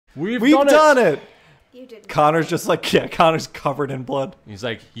We've done it. You didn't. Connor's just like, yeah, Connor's covered in blood. He's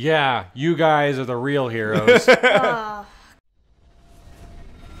like, yeah, you guys are the real heroes.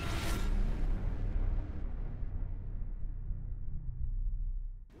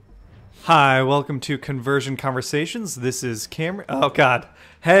 Hi, welcome to Conversion Conversations. This is Cameron. Oh, God.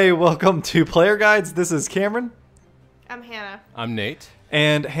 Hey, welcome to Player Guides. This is Cameron. I'm Hannah. I'm Nate.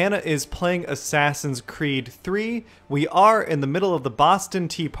 And Hannah is playing Assassin's Creed 3. We are in the middle of the Bahston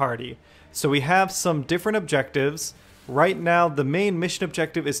Tea Party. So we have some different objectives. Right now, the main mission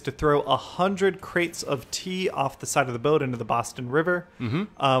objective is to throw 100 crates of tea off the side of the boat into the Bahston River.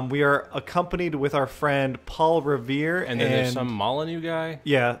 Mm-hmm. We are accompanied with our friend Paul Revere. And then there's some Molyneux guy.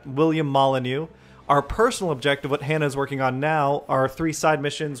 Yeah, William Molyneux. Our personal objective, what Hannah is working on now, are 3 side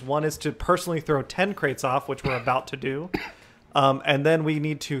missions. One is to personally throw 10 crates off, which we're about to do. And then we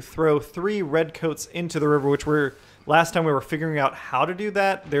need to throw 3 redcoats into the river, which last time we were figuring out how to do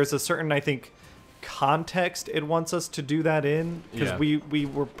that. There's a certain, I think, context it wants us to do that in, because we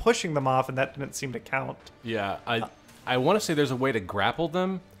were pushing them off and that didn't seem to count. Yeah, I want to say there's a way to grapple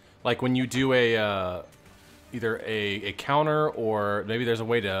them, like when you do either a counter, or maybe there's a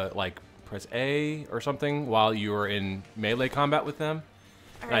way to like press A or something while you're in melee combat with them.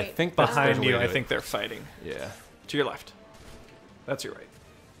 All right. right. I think that's Behind you, I think they're fighting. Yeah. To your left. That's your right.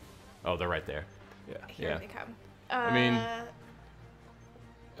 Oh, they're right there. Yeah. Here they come. I mean,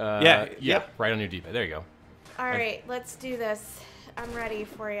 yeah, yep. Right on your D-pad. There you go. All right, let's do this. I'm ready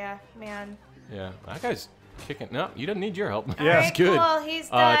for you, man. Yeah, that guy's kicking. No, you don't need your help. Yeah, right, good. Cool, he's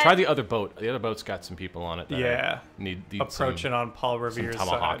done. Try the other boat. The other boat's got some people on it. That need approaching on Paul some Revere's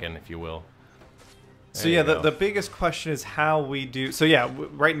tomahawking, side. if you will. So yeah, the biggest question is how we do. So yeah,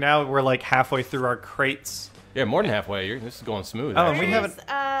 right now we're like halfway through our crates. Yeah, more than halfway. This is going smooth. Oh, and we haven't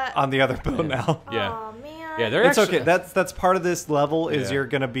on the other boat now. Yeah. Oh man. Yeah, they're it's actually, okay. That's part of this level is Yeah. you're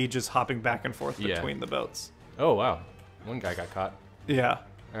gonna be just hopping back and forth between the boats. Oh wow, one guy got caught. Yeah.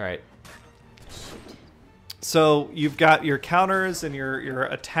 All right. So you've got your counters and your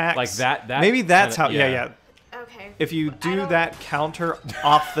attacks. Like that. Maybe that's kinda, how. Yeah. Okay. If you do that counter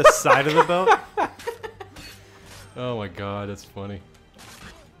off the side of the boat. Oh my god, that's funny.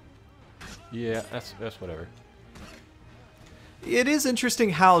 Yeah, that's whatever. It is interesting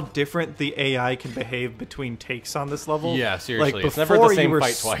how different the AI can behave between takes on this level. Yeah, seriously. Like It's before never the same you were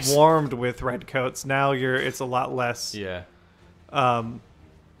fight twice. swarmed with redcoats. Now it's a lot less. Yeah. I don't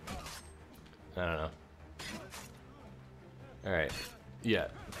know. All right. Yeah.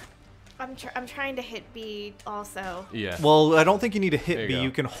 I'm trying to hit B also. Yeah. Well, I don't think you need to hit There you B. go. You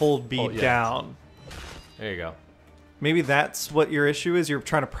can hold B down. There you go. Maybe that's what your issue is. You're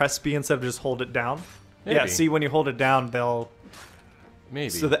trying to press B instead of just hold it down. Maybe. Yeah. See, when you hold it down, they'll. Maybe.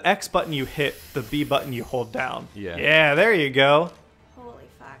 So the X button you hit, the B button you hold down. Yeah. Yeah. There you go. Holy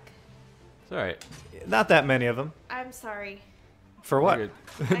fuck. It's all right. Not that many of them. I'm sorry. For what? You're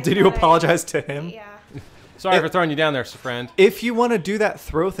Did you apologize to him? Yeah. Sorry for throwing you down there, friend. If you want to do that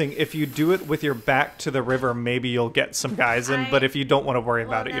throw thing, if you do it with your back to the river, maybe you'll get some guys in. But if you don't want to worry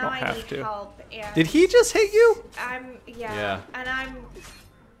about it, you don't have to. Help, and Did he just hit you? Yeah. And I'm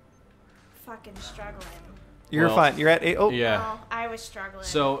fucking struggling. You're fine. You're at 8. Oh, Yeah. No, I was struggling.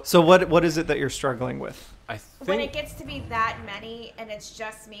 So what is it that you're struggling with? I think. when it gets to be that many and it's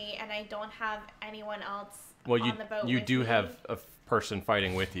just me and I don't have anyone else Well, on the boat you with do me, have a person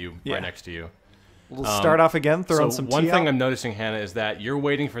fighting with you right next to you. We'll start off again, throwing some one tea thing out. I'm noticing, Hannah, is that you're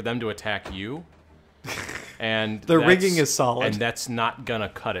waiting for them to attack you. And The rigging is solid. And that's not going to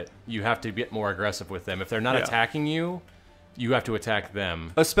cut it. You have to get more aggressive with them. If they're not attacking you, you have to attack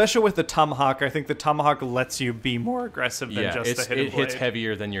them. Especially with the tomahawk, I think the tomahawk lets you be more aggressive than just a hidden it hits blade.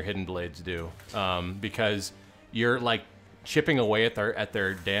 heavier than your hidden blades do, because you're like chipping away at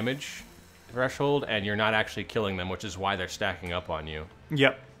their damage threshold, and you're not actually killing them, which is why they're stacking up on you.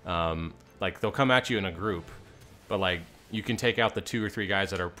 Yep. Like they'll come at you in a group, but like you can take out the 2 or 3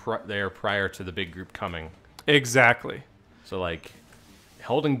 guys that are there prior to the big group coming. Exactly. So like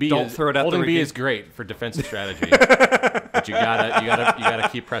holding B, holding B is great for defensive strategy, but you gotta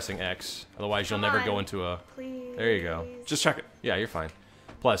keep pressing X, otherwise you'll never go into a. Please. There you go. Just check it. Yeah, you're fine.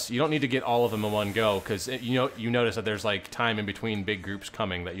 Plus, you don't need to get all of them in one go, because you notice that there's like time in between big groups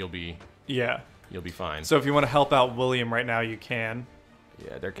coming that you'll be fine. So if you want to help out William right now, you can.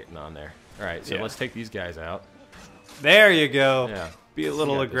 Yeah, they're getting on there. All right, so let's take these guys out. There you go. Yeah. Be a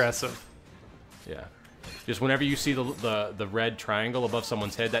little aggressive. Yeah. Just whenever you see the red triangle above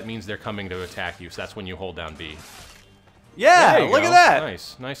someone's head, that means they're coming to attack you. So that's when you hold down B. Yeah, look at that.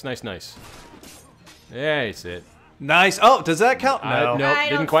 Nice. That's it. Nice. Oh, does that count? No. Nope,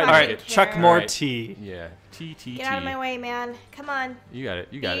 didn't quite All make right, it. Chuck more All right. tea. Yeah, T. Get out of my way, man. Come on. You got it.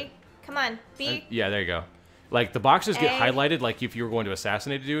 You got B. it. Come on. B. Yeah, there you go. Like the boxes get A. highlighted. Like if you were going to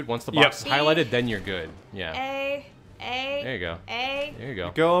assassinate a dude, once the box is B. highlighted, then you're good. Yeah. A. There you go. A. There you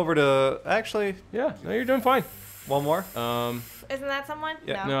go. Go over to actually Yeah. No, you're doing fine. one more. Isn't that someone?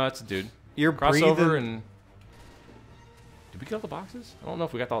 Yeah. No, that's a dude. You're Crossover breathing. and. Did we get all the boxes? I don't know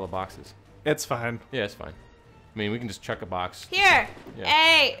if we got all the boxes. It's fine. Yeah, it's fine. I mean, we can just chuck a box. Here. Yeah.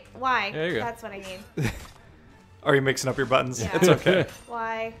 A. Y. There you go. That's what I mean. Are you mixing up your buttons? Yeah. It's okay.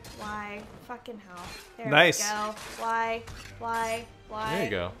 Y. Fucking hell. There Nice. we go. Y. There you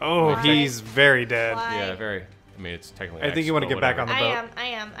go. Oh, Why? he's very dead. Why? Yeah, very. I mean, it's technically. I think X, you want to but get back whatever. on the I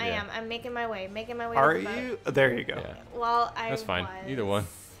boat. am. Yeah. I'm making my way. Making my way. Are to the boat. you? There you go. Yeah, Well, I that's fine. was. Either one.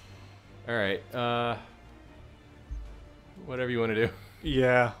 All right. Whatever you want to do.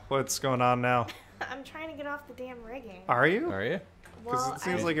 Yeah. What's going on now? I'm trying to get off the damn rigging. Are you? Are you? Because Well, it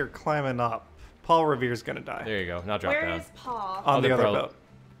seems I- like you're climbing up. Paul Revere's gonna die There you go. Now drop Where down. is Paul? on the Other other boat. boat.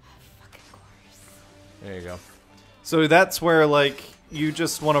 Fucking course. There you go. So that's where like you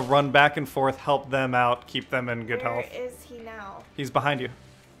just want to run back and forth, help them out, keep them in good Where health. is he now? He's behind you.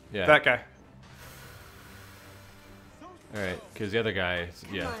 Yeah. That guy. All right, because the other guy.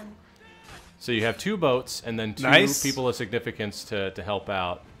 Yeah. Come on. So you have two boats and then two Nice. people of significance to help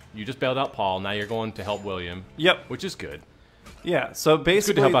out. You just bailed out Paul. Now you're going to help William. Yep. Which is good. Yeah. So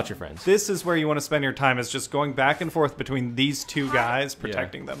basically, help out your friends. This is where you want to spend your time, is just going back and forth between these two guys,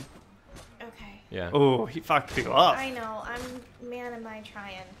 protecting them. Okay. Yeah. Oh, he fucked you up. I know. Am I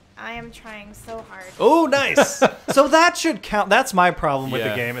trying? I am trying so hard. Oh, nice. So that should count. That's my problem with Yeah.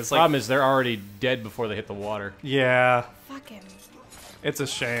 the game. It's like, Problem is they're already dead before they hit the water. yeah, Fucking. it's a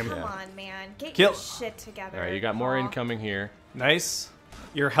shame. Come on, man. Get Kill- your shit together. All right, you got more Paul. incoming here. Nice.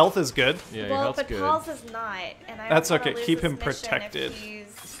 Your health is good. Yeah, your Well, health's but good. Paul's is not, and I That's don't wanna okay. lose Keep this him mission protected. If he's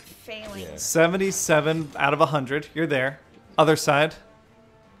failing. Yeah. 77 out of 100. You're there. Other side.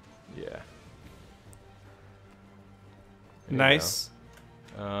 Yeah. There you Nice. go.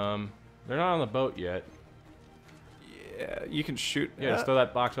 They're not on the boat yet. Yeah, you can shoot. Yeah, just throw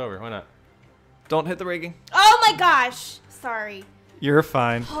that box over. Why not? Don't hit the rigging. Oh my gosh! Sorry. You're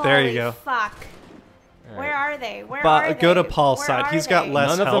fine. there you Holy go. Fuck. All Where right. are they? Where But are go they? to Paul's Where side. are He's got they? less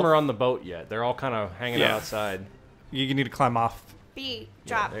None of health. them are on the boat yet. They're all kind of hanging Yeah. out outside. You need to climb off. B.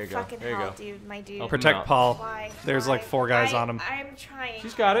 Drop. there you go. Fucking There you hell, go. dude. My dude. Oh, Protect No. Paul. Why? There's Why? like 4 guys on him. I'm trying.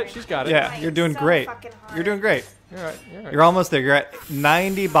 She's got it. hard. She's got it. Yeah, Trying you're doing so great. fucking hard. You're doing great. You're all right. You're all right. You're almost there. You're at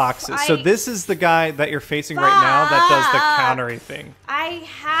 90 boxes. So Fight. this is the guy that you're facing right now that does the Fuck. countery thing. I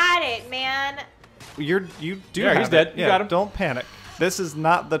had it, man. You do Yeah, have he's it. dead. You Yeah, got him. Don't panic. This is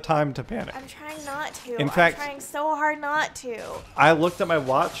not the time to panic. I'm trying not to. In fact- I'm trying so hard not to. I looked at my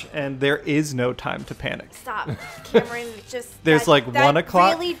watch and there is no time to panic. Stop, Cameron. Just There's like 1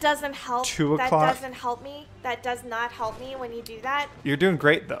 o'clock, That really doesn't help. 2 o'clock. That doesn't help me. That does not help me when you do that. You're doing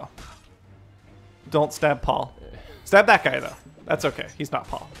great though. Don't stab Paul. Stab that guy though. That's okay. He's not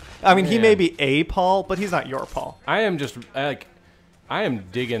Paul. I mean, he Yeah. may be a Paul, but he's not your Paul. I am just like, I am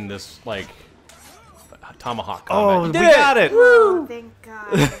digging this like tomahawk Oh, combat. we got it. Oh, thank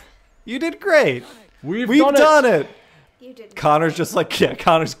God. You did great. We've done it. You did. Connor's just like, yeah,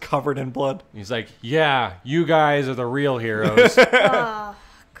 Connor's covered in blood. He's like, yeah, you guys are the real heroes. Oh,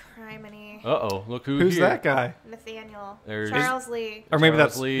 criminy. Uh-oh, look who's Who's here. that guy? Nathaniel. There's- Charles Lee. Or maybe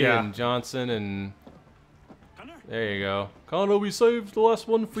Charles that's Lee yeah. and Johnson and there you go. Connor, we saved the last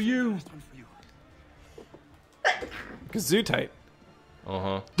one for you. Gesundheit.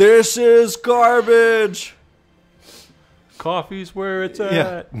 Uh-huh. This is garbage. Coffee's where it's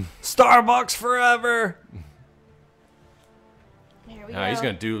Yeah. at. Starbucks forever. Here we Nah, he's go.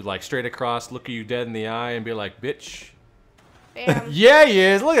 gonna do like straight across, look at you dead in the eye, and be like, "Bitch." Bam. Yeah, he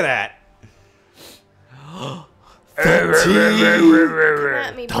is. Look at that. Come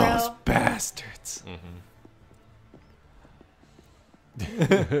at me, bro. Those bastards.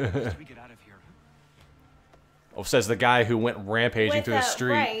 Oh, says the guy who went rampaging With through the a-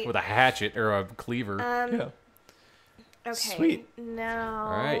 street right. with a hatchet or a cleaver. Yeah. Okay. Sweet. No.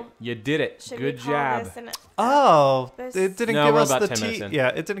 All right, you did it. Should Good we call job. this an- Oh, This- it didn't No, give we're us about the 10 T. minutes in. Yeah,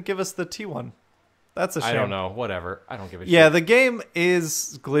 it didn't give us the T one. That's a shame. I don't know. Whatever. I don't give a Yeah, shit. the game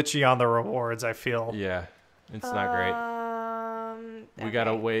is glitchy on the rewards, I feel. Yeah, it's not great. We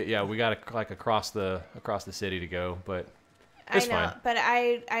gotta okay. wait. Yeah, we gotta like across the city to go, but it's I know, fine. but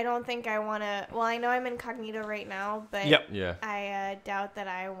I don't think I want to. Well, I know I'm incognito right now, but Yep. Yeah, I doubt that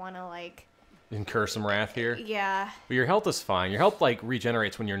I want to like. incur some wrath here. Yeah. But your health is fine. Your health like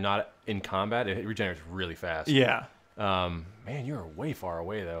regenerates when you're not in combat. It regenerates really fast. Yeah. Man, you're way far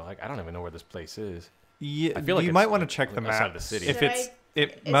away though. Like I don't even know where this place is. Yeah, I feel like you it's might want to check the outside map. the city. If Should it's I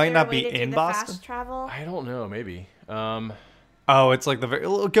It Is might there not a way be to do in the Boston. Fast travel. I don't know. Maybe. Oh, it's like the very.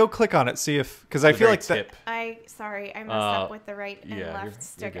 Go click on it. See if because I The feel very like that. tip. I messed up with the right and yeah, you're left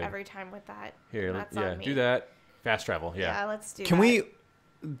stick good. every time with that. Here, That's yeah, on me. do that. Fast travel. Yeah, Yeah. let's do. Can that. we?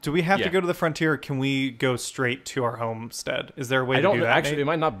 Do we have Yeah. to go to the frontier? Or can we go straight to our homestead? Is there a way I to don't do know. that? Actually, Nate? it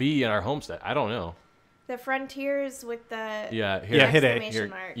might not be in our homestead. I don't know. The frontiers with the Yeah. Here, Yeah, hit A. exclamation Here,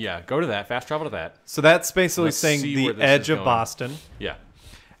 mark. yeah, go to that. Fast travel to that. So that's basically Let's saying see the where this edge is of going. Boston. Yeah.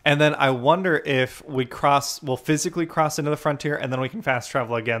 And then I wonder if we'll physically cross into the frontier, and then we can fast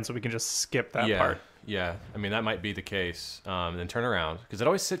travel again, so we can just skip that yeah. part. Yeah. I mean, that might be the case. Then turn around because it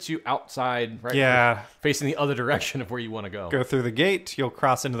always sits you outside, right? Yeah. Facing the other direction of where you want to go. Go through the gate. You'll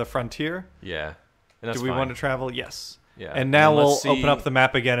cross into the frontier. Yeah. And that's Do we fine. want to travel? Yes. Yeah. And And now then we'll let's open see- up the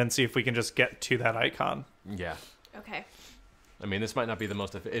map again and see if we can just get to that icon. Yeah. Okay. I mean, this might not be the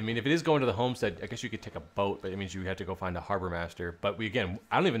most. I mean, if it is going to the homestead, I guess you could take a boat, but it means you have to go find a harbor master. But I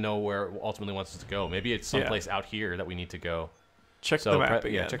don't even know where it ultimately wants us to go. Maybe it's someplace out here that we need to go. Check So the map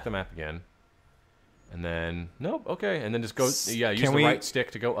again. yeah, check the map again. And then nope, okay, and then just go. Yeah, use Can the we- right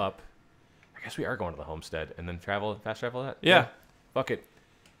stick to go up. I guess we are going to the homestead, and then fast travel that. Yeah. Fuck it,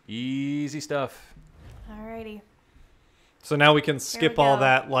 easy stuff. Alrighty. So now we can skip all go.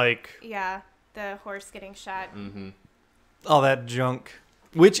 that, like, Yeah, the horse getting shot. all that junk.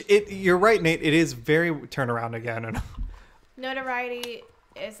 Which, you're right, Nate, it is very turnaround again. And Notoriety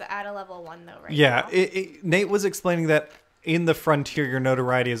is at a level 1 though, right? yeah, now. Nate was explaining that in the frontier, your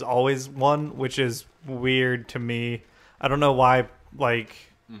notoriety is always 1, which is weird to me. I don't know why, like,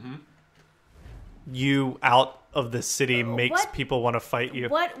 you out of the city makes What- people want to fight you.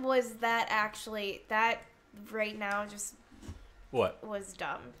 What was that actually? That right now just What? was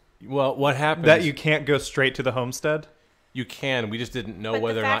dumb. Well, what happens? That you can't go straight to the homestead? You can. We just didn't know But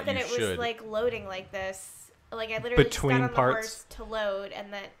whether the or fact not that you it should. was like loading like this, like I literally just Between got on parts? the horse to load,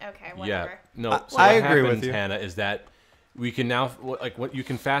 and then okay, Yeah. whatever. No. I- so I what agree with happens, you. Hannah, is that we can now what you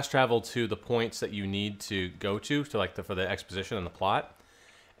can fast travel to the points that you need to go to for the exposition and the plot.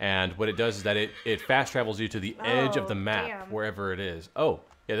 And what it does is that it fast travels you to the edge of the Oh, map, damn. wherever it is. Oh,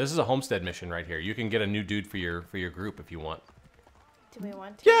 yeah, this is a homestead mission right here. You can get a new dude for your group if you want. Do we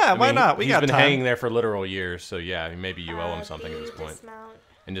want to? Yeah, I why mean, not? We he's got been time. hanging there for literal years, so yeah, maybe you owe him something at do this point. dismount.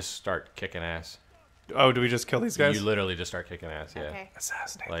 And just start kicking ass. Oh, do we just kill these guys? You literally just start kicking ass, yeah. Okay.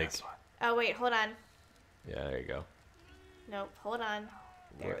 Assassinate Like- this one. Oh wait, hold on. Yeah, there you go. Nope, hold on.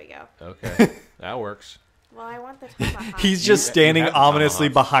 There we go. Okay, that works. Well, I want the tomahawk. He's just You standing have the ominously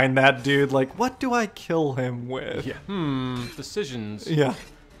tomahawks. behind that dude, like, what do I kill him with? Yeah. Decisions. Yeah.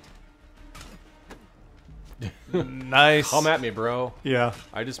 Nice. Come at me, bro. Yeah.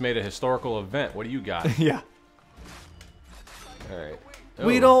 I just made a historical event. What do you got? Yeah. All right.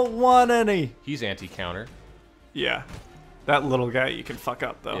 We Oh, don't want any. He's anti-counter. Yeah. That little guy you can fuck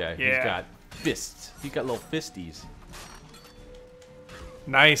up, though. Yeah, he's got fists. He's got little fisties.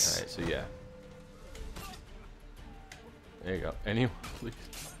 Nice. All right, so yeah. There you go. Any, please.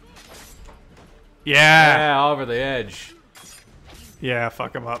 Yeah. Yeah, over the edge. Yeah,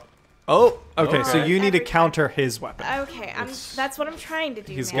 fuck him up. Oh, okay, so Okay. you need to Every time. counter his weapon. Okay, It's- that's what I'm trying to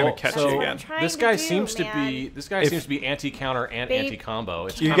do. He's man. gonna catch That's you what again. I'm trying This to guy do, seems man. to be anti-counter and Babe, anti-combo.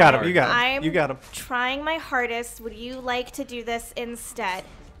 It's You kinda got him, hard. you got him. I'm You got him. trying my hardest. Would you like to do this instead?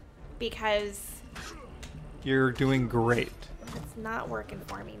 Because You're doing great. it's not working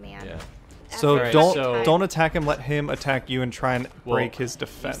for me, man. Yeah. So Every don't so- don't attack him, let him attack you and try and Well, break his You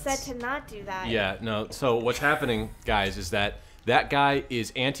defense. said to not do that. Yeah, no. So what's happening, guys, is that guy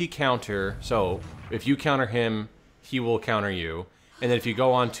is anti-counter. So if you counter him, he will counter you. And then if you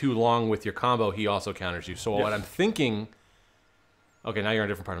go on too long with your combo, he also counters you. So what I'm thinking... Okay, now you're on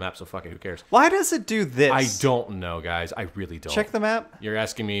a different part of the map, so fuck it, who cares? Why does it do this? I don't know, guys. I really don't. Check the map. You're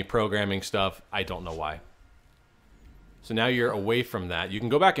asking me programming stuff. I don't know why. So now you're away from that. You can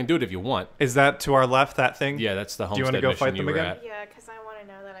go back and do it if you want. Is that to our left, that thing? Yeah, that's the Do you wanna homestead go mission fight you them were again? at. Yeah, because I want to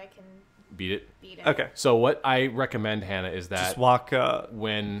know that I can Beat it. beat it. Okay. So what I recommend, Hannah, is that Just walk.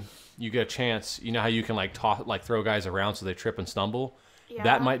 when you get a chance, you know how you can throw guys around so they trip and stumble. Yeah.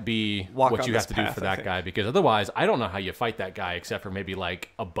 That might be Walk what on you this have to do path, for I that think. guy, because otherwise, I don't know how you fight that guy except for maybe like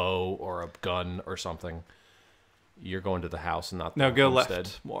a bow or a gun or something. You're going to the house and not the No, go homestead.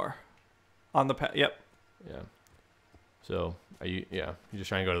 left more. On the path. Yep. Yeah. So are you? Yeah, you're just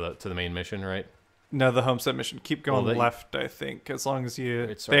trying to go to the main mission, right? No, the homestead mission. Keep going Well, left, I think. As long as you...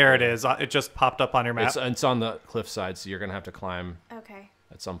 It's there right it there. is. It just popped up on your map. It's on the cliffside, so you're gonna have to climb Okay.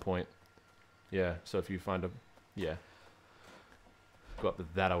 at some point. Yeah. So if you find go up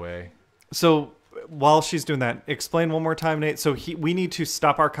that away. So while she's doing that, explain one more time, Nate. So we need to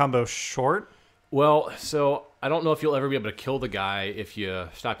stop our combo short. Well, so I don't know if you'll ever be able to kill the guy if you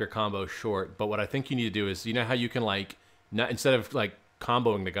stop your combo short. But what I think you need to do is, you know how you can like, not instead of like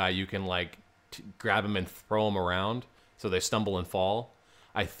comboing the guy, you can like grab him and throw him around so they stumble and fall.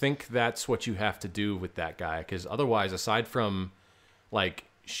 I think that's what you have to do with that guy, because otherwise, aside from like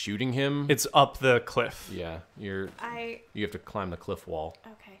shooting him, It's up the cliff. yeah, you have to climb the cliff wall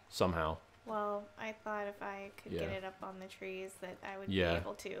Okay. somehow. Well, I thought if I could get Yeah. it up on the trees that I would Yeah. be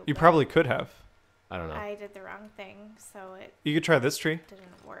able to. You but probably could have. I don't know. I did the wrong thing, so it You could try this tree.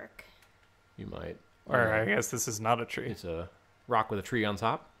 didn't work. You might. Or I guess this is not a tree. It's a rock with a tree on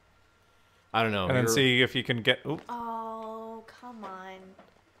top. I don't know. And then see if you can get... Oop. Oh, come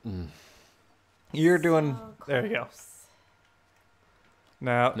on. You're doing... So There you go. close.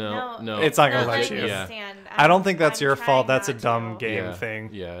 No. It's not gonna No, let I you. understand. I don't think that's I'm your trying fault. That's a not dumb to. game yeah. thing.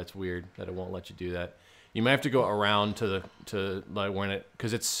 Yeah, it's weird that it won't let you do that. You might have to go around to like when it,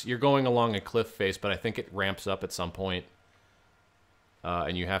 because you're going along a cliff face, but I think it ramps up at some point,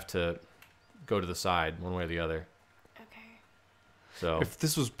 and you have to go to the side one way or the other. Okay. So If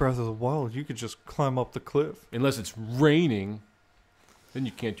this was Breath of the Wild, you could just climb up the cliff. unless it's raining, then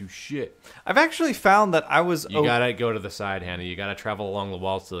you can't do shit. I've actually found that I was... You gotta go to the side, Hannah. You gotta travel along the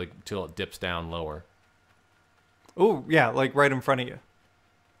walls till it dips down lower, Oh, yeah, like right in front of you.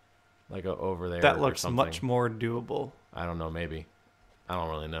 like over there. That or looks something. much more doable. I don't know. Maybe. I don't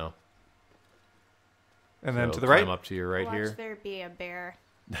really know. And then So to the climb right, up to your right Watch here. there be a bear.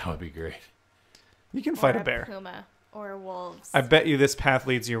 That would be great. you can fight or a bear. Puma or wolves. I bet you this path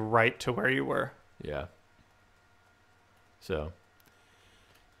leads you right to where you were. Yeah. So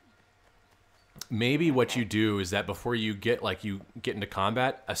maybe what you do is that before you get into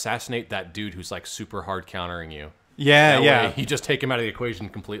combat, assassinate that dude who's like super hard countering you. Yeah, That yeah. way you just take him out of the equation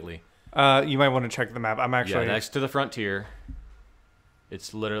completely. You might want to check the map. I'm actually... Yeah, next to the frontier.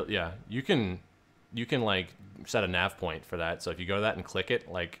 It's literally, yeah. You can like set a nav point for that. So if you go to that and click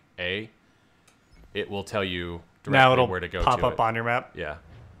it, like A, it will tell you directly now it'll where to go pop to up it. on your map. Yeah,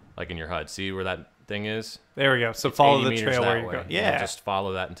 like in your HUD. See where that thing is? There we go. So It's follow 80 the meters trail that where you way. go. And Yeah. just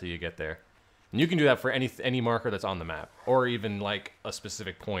follow that until you get there. And you can do that for any marker that's on the map, or even like a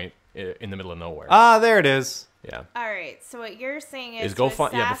specific point in the middle of nowhere. Ah, there it is. Yeah. All right. So what you're saying is Go to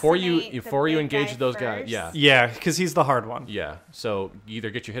find before you assassinate the big engage guy those guys. first? Yeah. Yeah, because he's the hard one. Yeah. So you either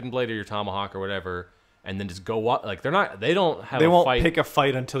get your hidden blade or your tomahawk or whatever, and then just go up. Like they don't have They a won't fight. pick a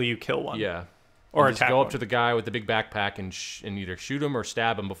fight until you kill one. Yeah. Or And just attack go up one. to the guy with the big backpack and either shoot him or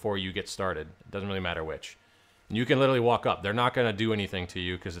stab him before you get started. It doesn't really matter which. And you can literally walk up. They're not going to do anything to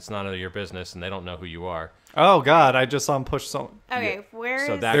you because it's none of your business and they don't know who you are. Oh, God. I just saw him push someone. Okay. Where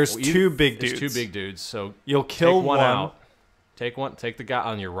So is that There's two big There's dudes. two big dudes. So You'll kill take one one. out. Take the guy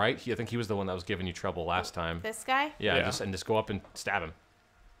on your right. I think he was the one that was giving you trouble last time. this guy? Yeah, Yeah. just go up and stab him.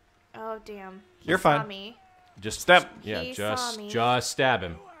 Oh damn. He You're saw fine. Me. Just Stab. Yeah, He saw just me. stab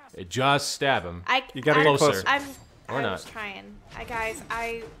him. Just stab him. You gotta I'm, get closer. I'm. Or I not. was trying. Guys,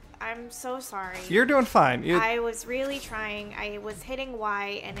 I'm so sorry. You're doing fine. I was really trying. I was hitting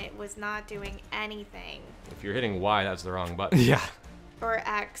Y and it was not doing anything. If you're hitting Y, that's the wrong button. Yeah. Or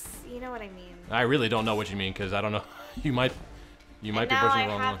X. You know what I mean. I really don't know what you mean because I don't know. You might be And pushing now the I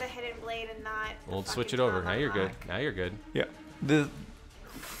wrong have one. the hidden blade and not. the Well, switch it fucking over. Now you're good. tomahawk. Now you're good. Yeah.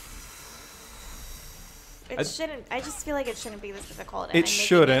 It shouldn't. I just feel like it shouldn't be this difficult. And It I'm making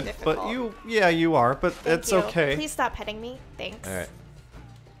shouldn't, difficult. but you are, but Thank it's you. okay. Please stop hitting me. Thanks. All right.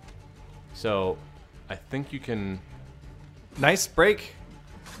 So, I think you can. Nice break.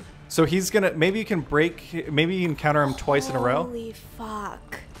 So he's gonna, maybe you can counter him twice in a row. Holy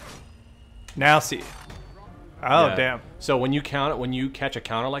fuck. Now see. Oh, Yeah. damn. So when you catch a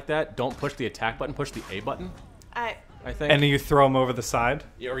counter like that, don't push the attack button. Push the A button. I think. And then you throw him over the side.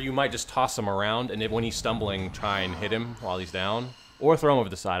 Or you might just toss him around, and when he's stumbling, try and hit him while he's down, or throw him over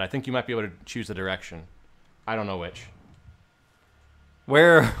the side. I think you might be able to choose the direction. I don't know which.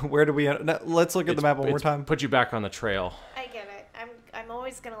 Where do we, let's look at the map one more time. Put you back on the trail. I get it. I'm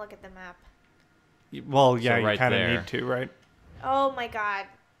always gonna look at the map. Well, yeah, you right kind of there. need to, right? Oh my god.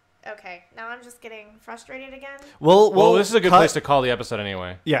 Okay, now I'm just getting frustrated again. Well, This is a good place to call the episode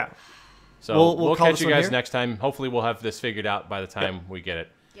anyway. Yeah. So We'll call catch this you one guys here. next time. Hopefully we'll have this figured out by the time we get it.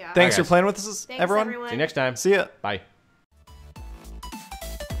 Yeah. Thanks Alright, for playing with us, Thanks, everyone. everyone. See you next time. See ya. Bye.